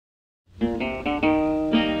The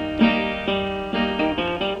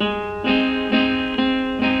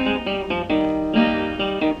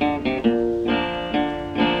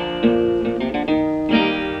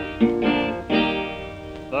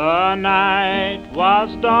night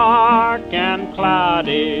was dark and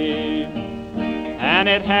cloudy, and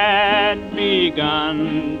it had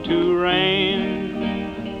begun to rain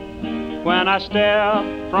when I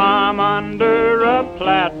stepped from under a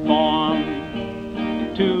platform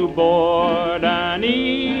to board an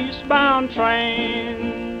eastbound train.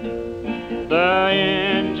 The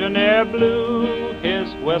engineer blew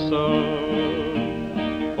his whistle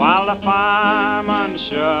while the fireman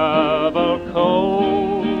shoveled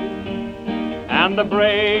coal, and the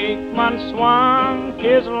brakeman swung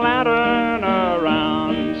his lantern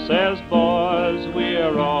around, says, boys,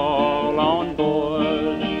 we're all on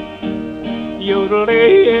board.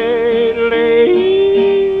 Yodelay,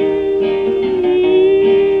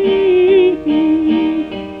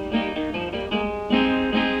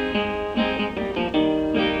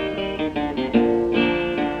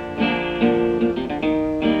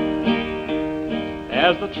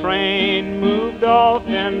 as the train moved off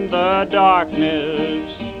in the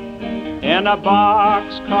darkness, in a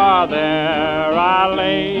boxcar there I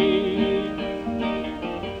lay,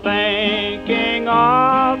 thinking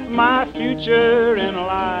of my future in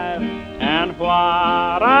life and what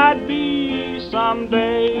I'd be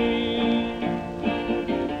someday.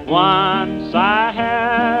 Once I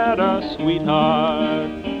had a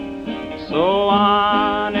sweetheart, so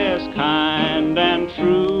honest, kind, and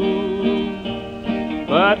true.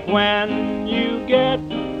 But when you get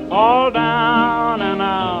all down and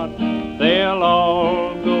out, they'll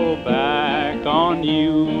all go back on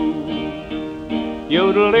you.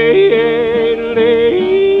 Yodelay,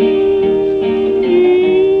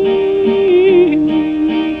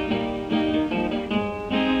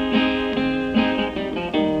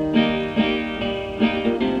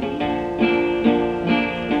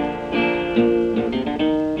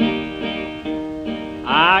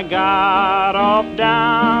 I got off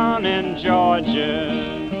down in Georgia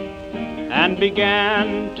and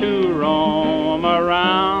began to roam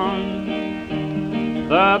around.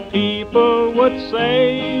 The people would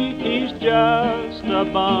say he's just a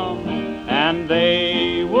bum, and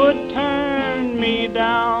they would turn me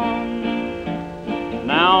down.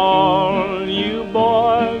 Now all you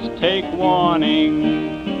boys take warning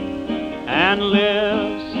and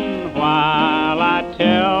listen while I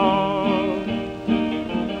tell.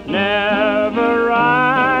 Never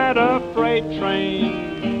ride a freight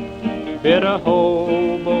train, bid a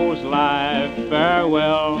hobo's life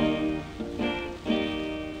farewell.